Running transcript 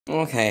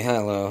Okay,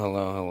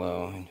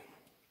 hello.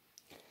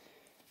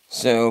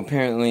 So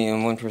apparently,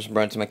 one person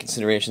brought to my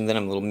consideration that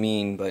I'm a little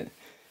mean, but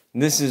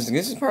this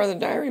is part of the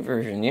diary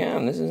version. Yeah,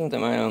 this isn't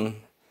my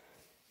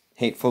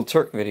hateful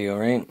Turk video,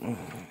 right?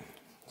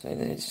 So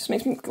it just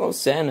makes me a little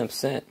sad and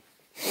upset.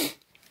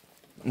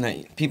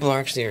 That people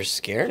actually are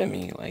scared of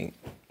me. Like,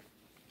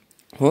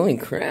 holy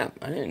crap!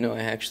 I didn't know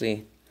I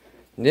actually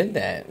did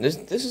that. This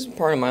is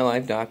part of my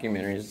life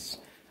documentaries.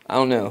 I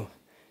don't know.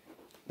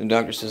 The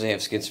doctor says I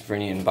have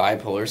schizophrenia and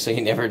bipolar, so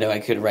you never know. I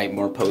could write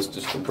more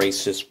posts for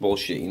racist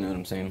bullshit, you know what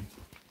I'm saying?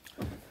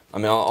 I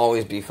mean, I'll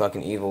always be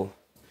fucking evil.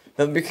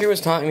 But Bakir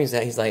was talking to me is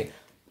that he's like,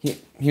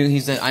 he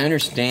said, I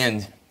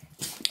understand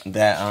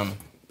that,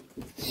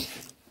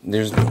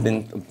 there's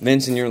been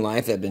events in your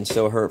life that have been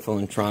so hurtful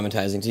and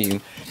traumatizing to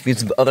you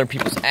because of other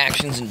people's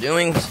actions and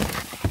doings.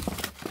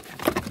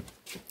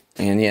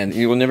 And yeah,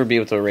 you will never be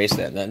able to erase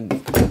that.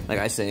 Like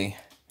I say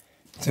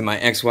to my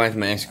ex-wife,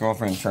 my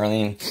ex-girlfriend,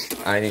 Charlene,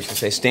 I used to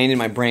say, stained in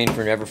my brain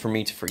forever for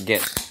me to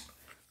forget.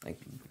 Like,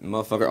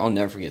 motherfucker, I'll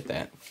never forget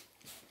that.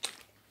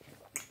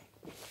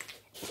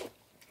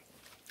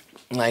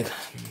 Like,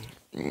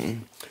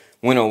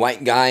 when a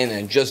white guy in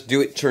a Just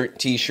Do It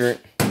t-shirt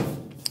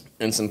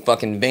and some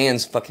fucking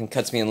Vans fucking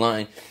cuts me in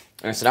line.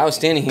 And I said, I was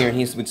standing here, and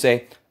he would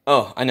say,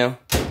 oh, I know.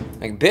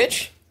 Like,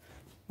 bitch?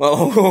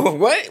 Well,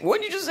 what?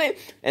 What did you just say?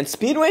 And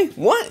Speedway?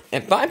 What?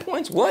 At 5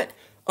 points? What?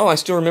 Oh, I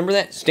still remember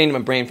that? Stained in my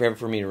brain forever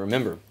for me to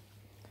remember.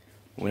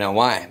 Well, now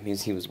why?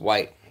 Because he was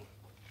white.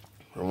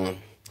 For one.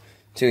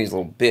 Two, he's a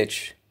little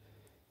bitch.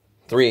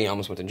 Three, he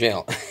almost went to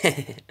jail.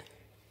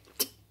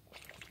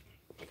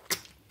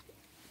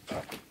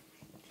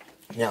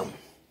 Now,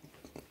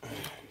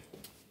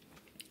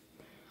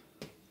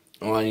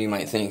 a lot of you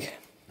might think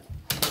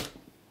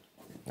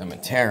I'm a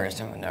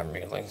terrorist. I'm not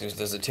really like this.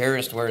 Does a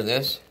terrorist wear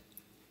this?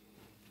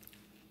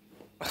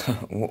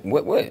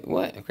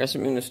 What?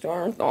 Crescent Moon, the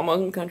Star? All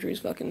Muslim countries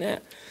fucking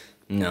that?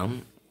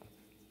 No.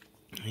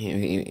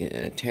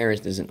 A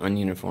terrorist is an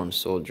ununiformed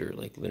soldier,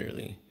 like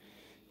literally.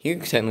 He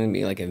could technically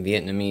be like a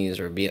Vietnamese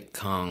or a Viet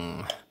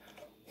Cong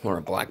or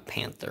a Black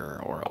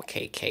Panther or a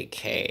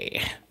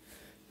KKK.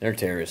 They're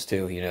terrorists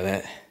too, you know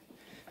that?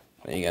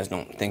 But you guys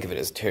don't think of it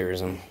as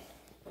terrorism.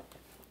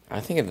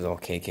 I think of the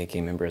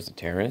KKK member as a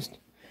terrorist.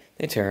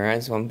 They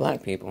terrorize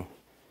black people.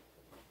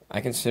 I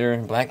consider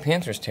Black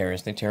Panthers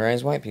terrorists. They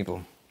terrorize white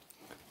people.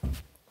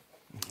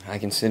 I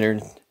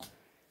considered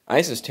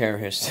ISIS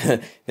terrorists.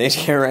 They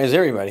terrorize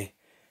everybody.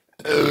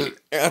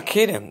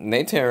 Al-Qaeda,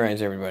 they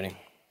terrorize everybody.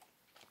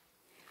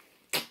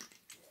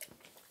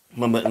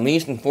 But at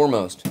least and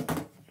foremost,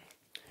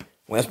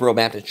 Westboro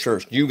Baptist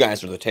Church, you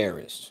guys are the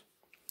terrorists.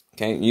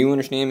 Okay, you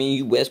understand me?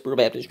 You Westboro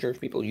Baptist Church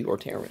people, you are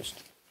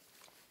terrorists.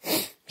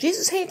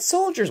 Jesus hates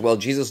soldiers. Well,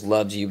 Jesus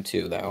loves you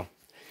too, though.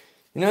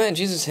 You know that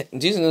Jesus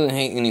doesn't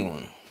hate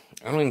anyone.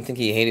 I don't even think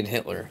he hated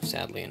Hitler,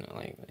 sadly.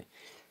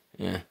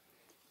 Yeah.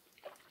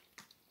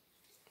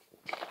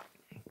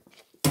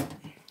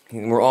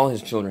 We're all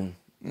his children.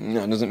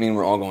 No, it doesn't mean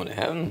we're all going to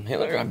heaven.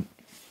 Hitler,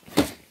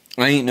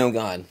 I ain't no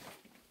God.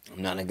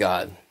 I'm not a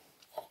God.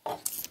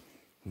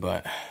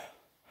 But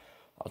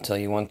I'll tell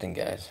you one thing,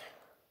 guys.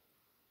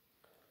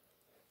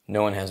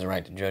 No one has the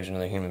right to judge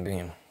another human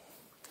being.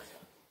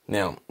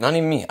 Now, not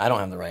even me. I don't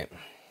have the right.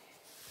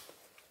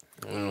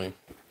 Anyway.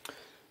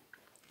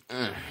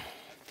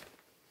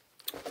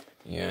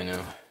 Yeah, I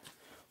know.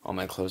 All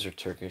my clothes are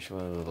Turkish, blah,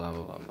 blah, blah,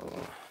 blah, blah, blah.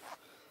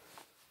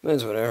 But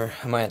it's whatever.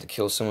 I might have to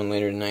kill someone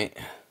later tonight.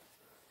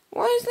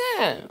 Why is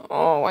that?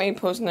 Oh, why are you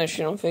posting that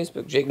shit on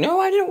Facebook, Jake? No,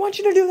 I didn't want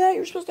you to do that.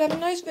 You're supposed to have a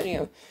nice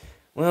video.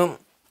 Well,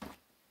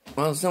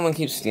 someone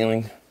keeps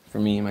stealing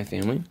from me and my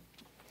family.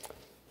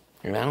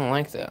 And I don't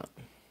like that.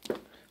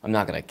 I'm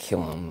not gonna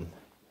kill him.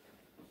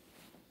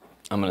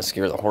 I'm gonna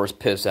scare the horse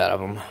piss out of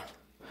him.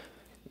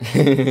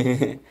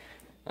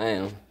 I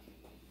am.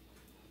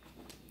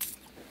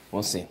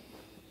 We'll see.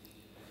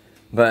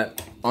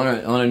 But on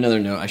another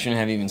note, I shouldn't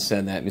have even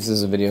said that. This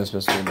is a video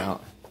supposed to be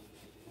about,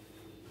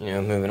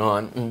 moving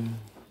on.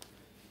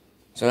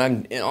 So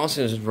it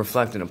also has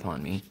reflected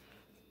upon me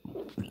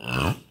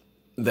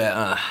that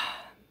a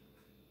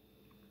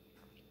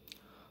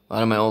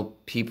lot of my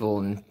old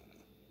people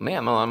a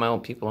lot of my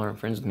old people aren't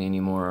friends with me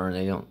anymore, or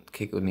they don't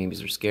kick it with me because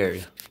they're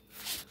scared.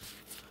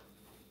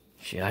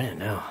 Shit, I didn't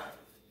know.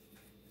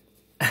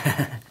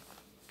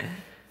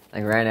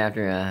 Like right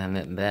after I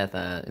met Beth,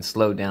 it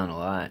slowed down a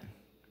lot.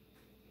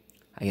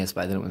 I guess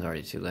by then it was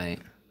already too late.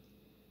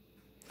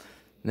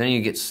 And then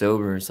you get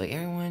sober, it's like,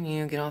 everyone,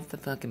 get off the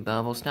fucking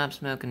bubble, stop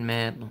smoking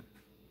meth.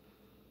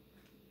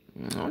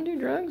 I don't do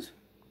drugs.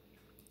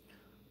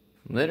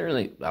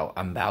 Literally,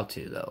 I'm about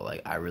to, though.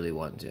 Like, I really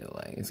want to.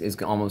 Like, it's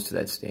almost to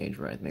that stage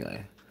where I think,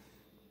 like,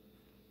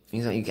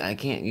 he's like, you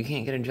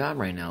can't get a job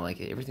right now. Like,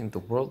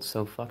 the world's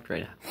so fucked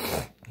right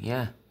now.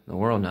 Yeah, the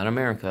world, not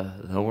America.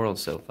 The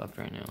world's so fucked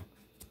right now.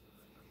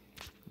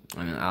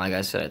 I mean, like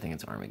I said, I think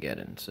it's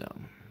Armageddon, so.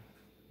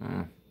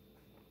 I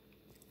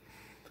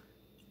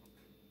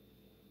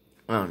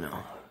don't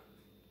know.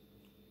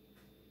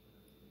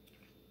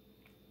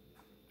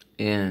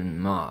 In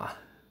Ma,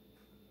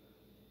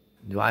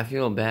 Do I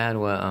feel bad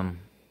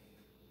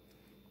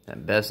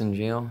that Beth's in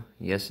jail?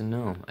 Yes and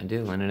no. I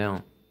do, and I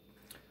don't.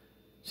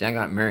 See, I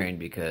got married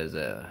because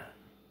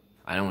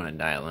I don't want to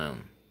die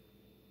alone.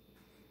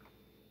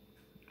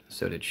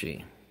 So did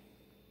she.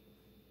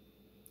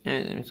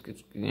 And it's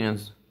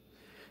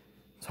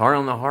hard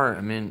on the heart.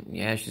 I mean,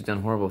 yeah, she's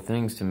done horrible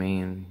things to me,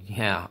 and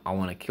yeah, I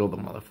want to kill the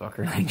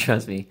motherfucker. Like,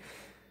 trust me.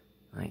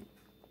 Like,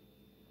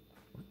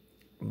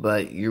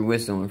 but you're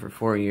with someone for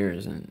 4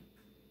 years, and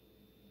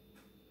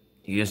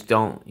you just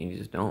don't.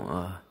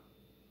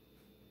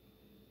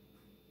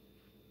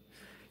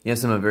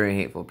 Yes, I'm a very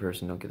hateful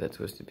person. Don't get that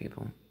twisted,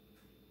 people.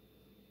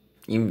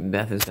 Even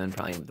Beth has done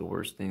probably the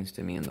worst things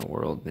to me in the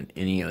world than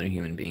any other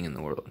human being in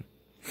the world.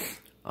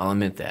 I'll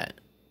admit that.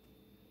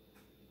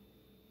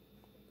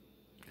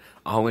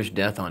 I'll wish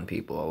death on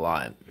people a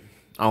lot.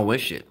 I'll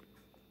wish it.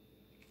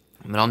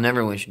 But I'll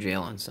never wish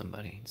jail on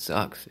somebody. It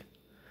sucks.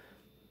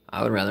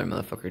 I would rather a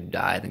motherfucker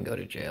die than go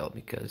to jail,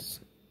 because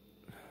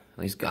at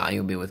least God,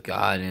 you'll be with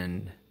God,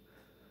 and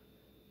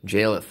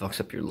jail, it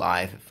fucks up your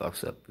life. It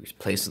fucks up your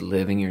place of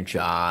living, your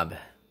job.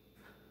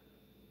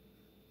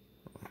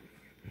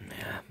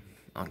 Yeah,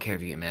 I don't care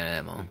if you get mad at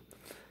that, Mom.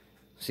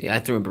 See, I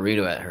threw a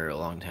burrito at her a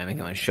long time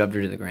ago and shoved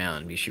her to the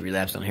ground because she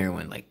relapsed on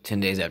heroin like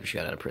 10 days after she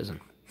got out of prison.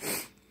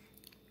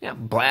 Yeah,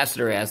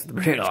 blasted her ass with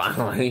the burrito.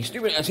 I'm like,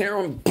 stupid ass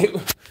heroin,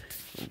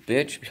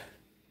 bitch.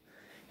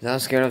 I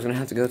was scared I was going to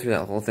have to go through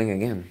that whole thing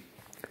again.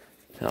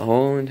 That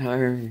whole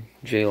entire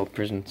jail,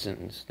 prison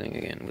sentence thing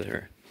again with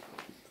her.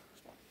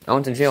 I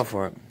went to jail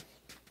for it.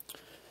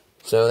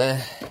 So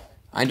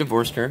I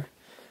divorced her.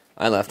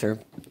 I left her.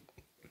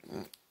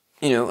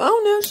 You know,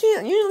 oh no,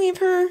 you didn't leave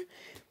her.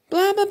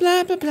 Blah, blah,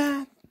 blah, blah,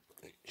 blah.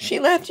 She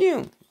left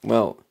you.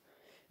 Well,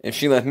 if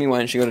she left me, why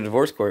didn't she go to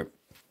divorce court?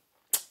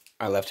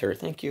 I left her.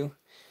 Thank you.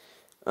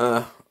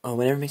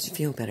 Whatever makes you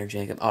feel better,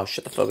 Jacob. Oh,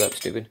 shut the fuck up,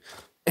 stupid.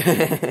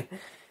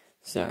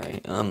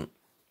 Sorry.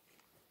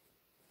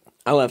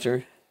 I left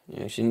her.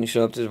 You know, she didn't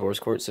show up to divorce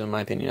court, so in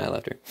my opinion, I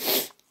left her.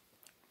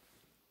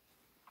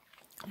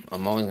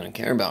 I'm always gonna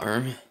care about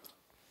her.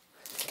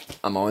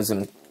 I'm always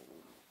gonna...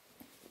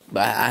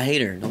 But I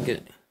hate her. Don't get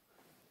it.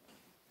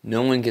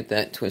 No one get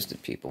that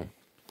twisted, people.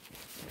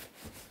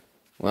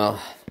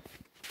 Well,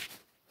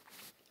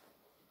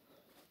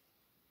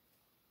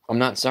 I'm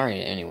not sorry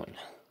to anyone.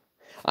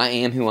 I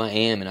am who I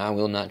am, and I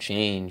will not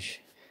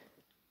change.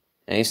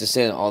 I used to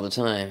say that all the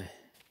time.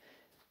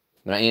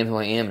 But I am who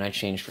I am, and I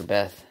changed for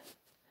Beth.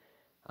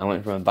 I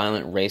went from a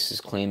violent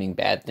racist claiming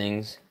bad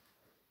things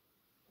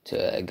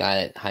to a guy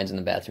that hides in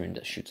the bathroom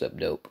and shoots up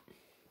dope.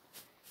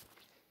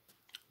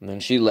 And then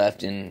she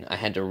left, and I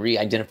had to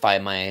re-identify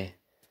I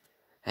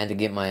had to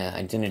get my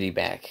identity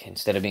back.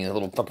 Instead of being a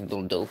little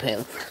dope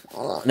head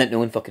that no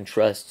one fucking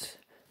trusts,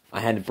 I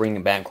had to bring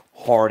it back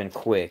hard and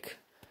quick.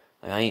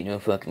 Like, I ain't no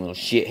fucking little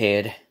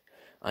shithead.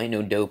 I ain't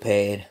no dope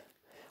head.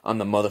 I'm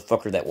the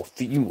motherfucker that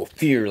you will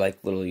fear, like,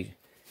 literally.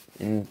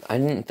 And I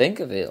didn't think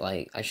of it.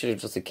 Like, I should have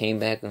just came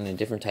back in a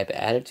different type of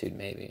attitude,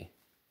 maybe.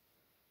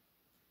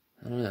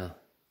 I don't know.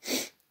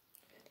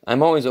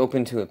 I'm always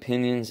open to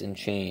opinions and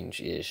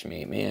change-ish,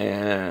 maybe.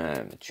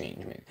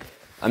 Change, maybe.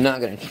 I'm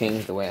not going to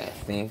change the way I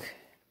think,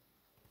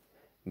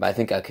 but I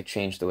think I could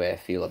change the way I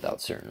feel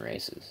about certain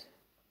races.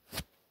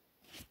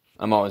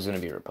 I'm always going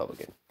to be a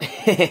Republican.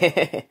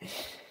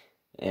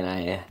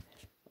 And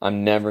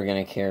I'm never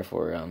going to care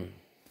for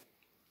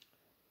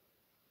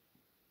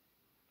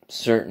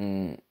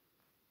certain,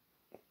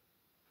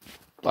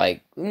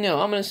 like, no,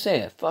 I'm going to say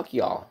it. Fuck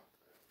y'all.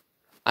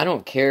 I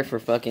don't care for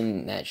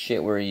fucking that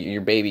shit where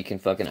your baby can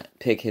fucking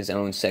pick his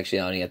own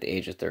sexuality at the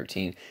age of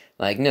 13.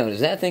 Like, no,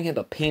 does that thing have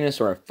a penis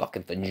or a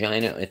fucking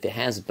vagina? If it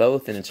has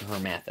both, then it's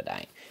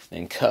hermaphrodite.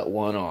 Then cut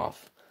one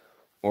off.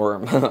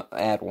 Or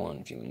add one,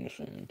 if you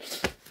understand.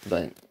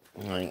 But,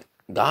 like,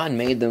 God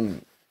made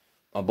them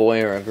a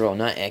boy or a girl,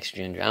 not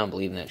X-gender. I don't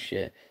believe in that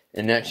shit.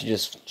 And that should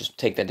just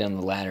take that down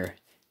the ladder.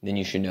 Then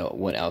you should know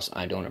what else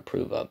I don't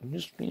approve of.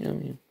 Just,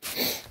 no,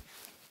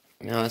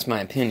 that's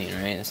my opinion,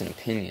 right? That's an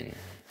opinion.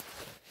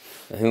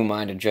 But who am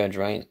I to judge,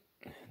 right?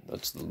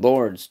 It's the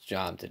Lord's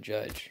job to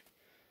judge.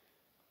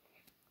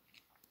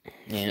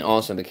 And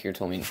also, the Bakir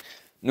told me,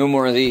 no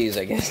more of these,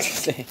 I guess, to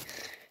say.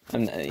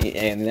 And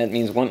that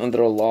means one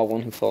under Allah,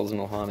 one who follows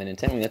Muhammad. And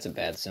technically, that's a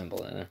bad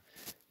symbol. It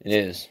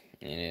is.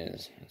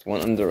 It's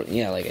one under,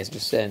 yeah, like I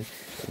just said.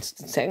 It's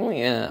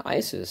technically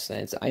ISIS.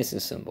 It's an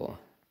ISIS symbol.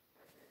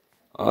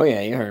 Oh,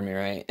 yeah, you heard me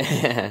right.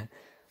 But,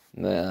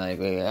 there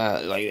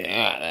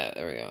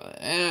we go.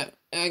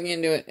 I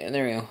can do it. And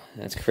there we go.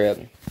 That's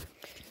Crip.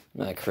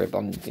 Not Crip,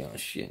 I'm doing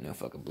shit. No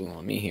fucking blue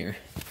on me here.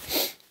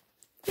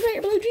 You got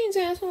your blue jeans,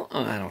 asshole?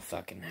 Oh, I don't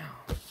fucking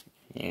know.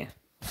 Yeah.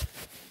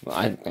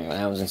 Well, when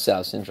I was in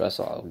South Central, I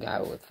saw a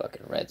guy with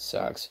fucking red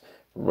socks,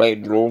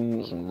 red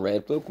drums, and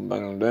red fucking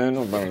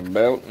bandana,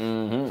 belt,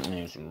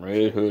 and some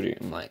red hoodie.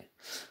 I'm like,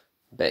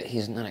 bet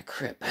he's not a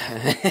Crip.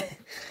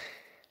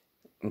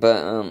 But,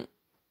 I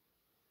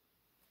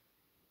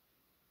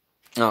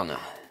don't know.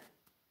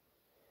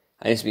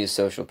 I used to be a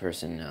social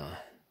person now.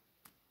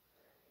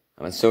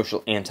 I'm a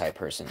social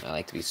anti-person. I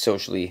like to be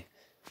socially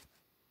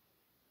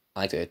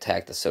I like to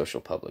attack the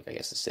social public, I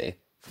guess to say,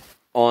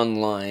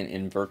 online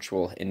in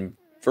virtual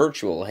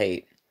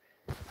hate.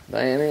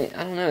 But I mean,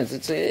 I don't know.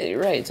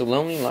 You're right. It's a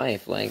lonely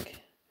life.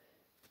 Like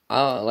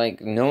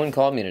no one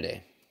called me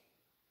today.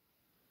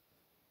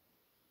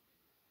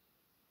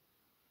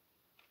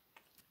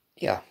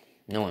 Yeah,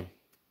 no one.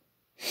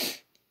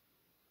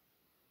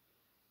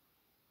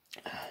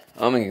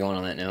 I'm gonna get going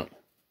on that note.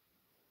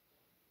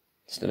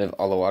 Instead of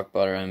Allah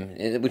Akbar,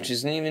 which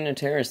isn't even a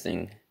terrorist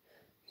thing.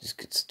 It's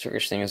a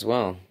Turkish thing as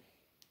well.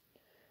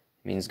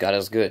 It means God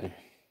is good.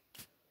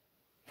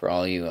 For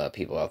all you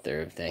people out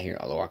there that hear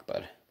Allah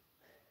Akbar.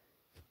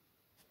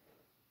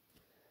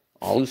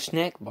 All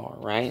snack bar,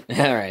 right?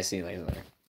 Alright, see you later.